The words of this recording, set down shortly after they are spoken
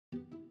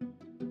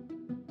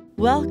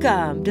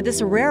Welcome to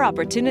this rare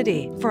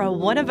opportunity for a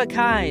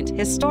one-of-a-kind,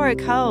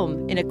 historic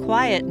home in a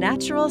quiet,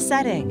 natural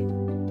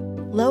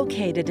setting.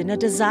 Located in a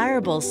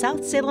desirable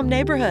South Salem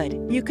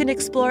neighborhood, you can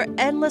explore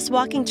endless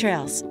walking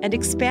trails and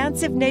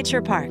expansive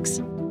nature parks.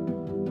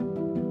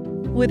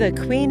 With a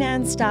Queen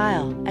Anne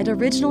style and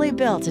originally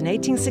built in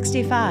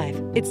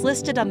 1865, it's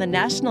listed on the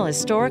National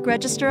Historic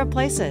Register of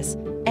Places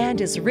and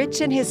is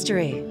rich in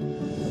history.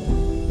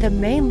 The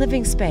main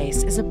living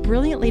space is a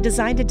brilliantly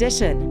designed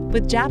addition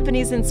with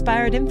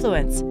Japanese-inspired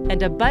influence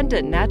and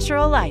abundant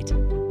natural light.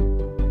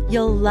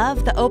 You'll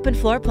love the open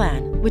floor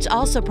plan, which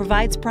also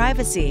provides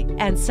privacy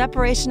and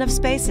separation of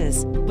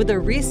spaces with the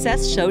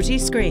recessed Shoji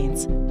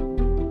screens.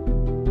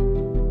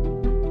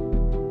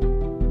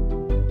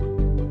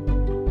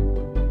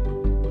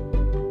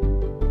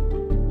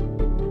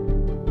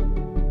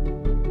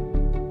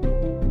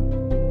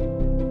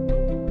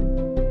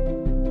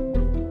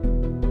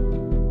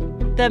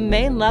 The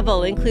main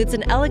level includes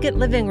an elegant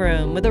living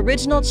room with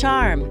original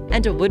charm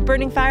and a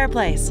wood-burning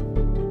fireplace.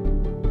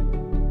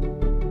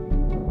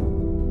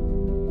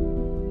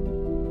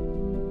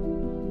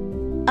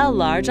 A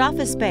large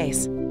office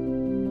space.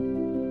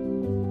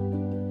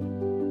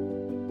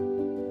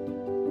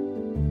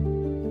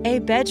 A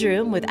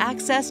bedroom with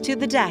access to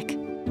the deck.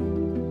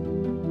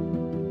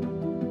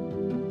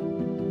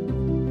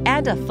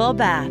 And a full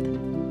bath.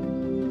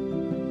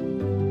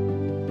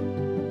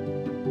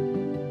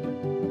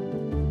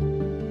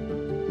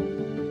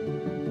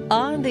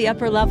 On the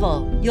upper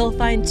level, you'll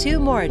find two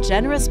more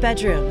generous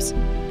bedrooms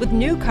with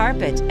new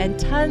carpet and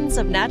tons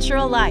of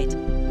natural light,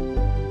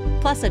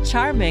 plus a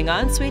charming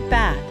ensuite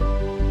bath.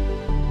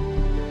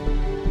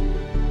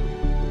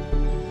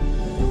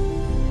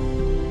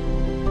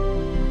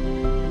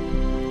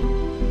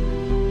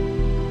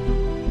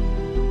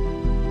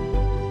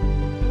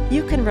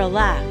 You can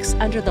relax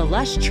under the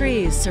lush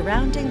trees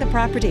surrounding the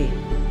property.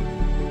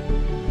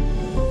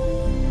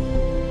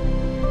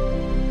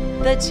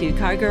 The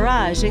two-car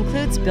garage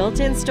includes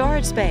built-in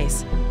storage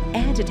space,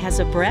 and it has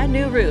a brand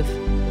new roof.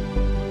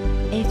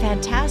 A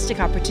fantastic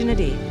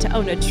opportunity to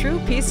own a true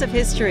piece of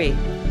history,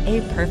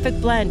 a perfect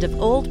blend of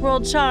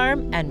old-world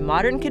charm and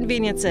modern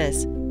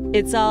conveniences.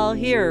 It's all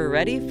here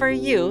ready for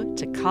you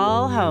to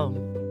call home.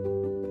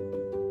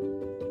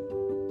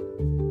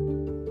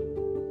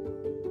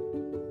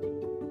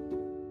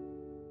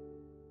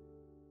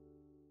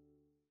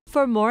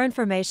 For more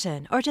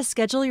information or to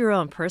schedule your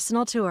own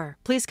personal tour,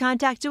 please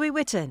contact Dewey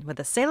Whitton with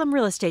the Salem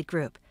Real Estate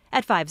Group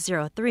at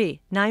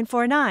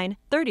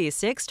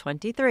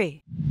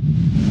 503-949-3623.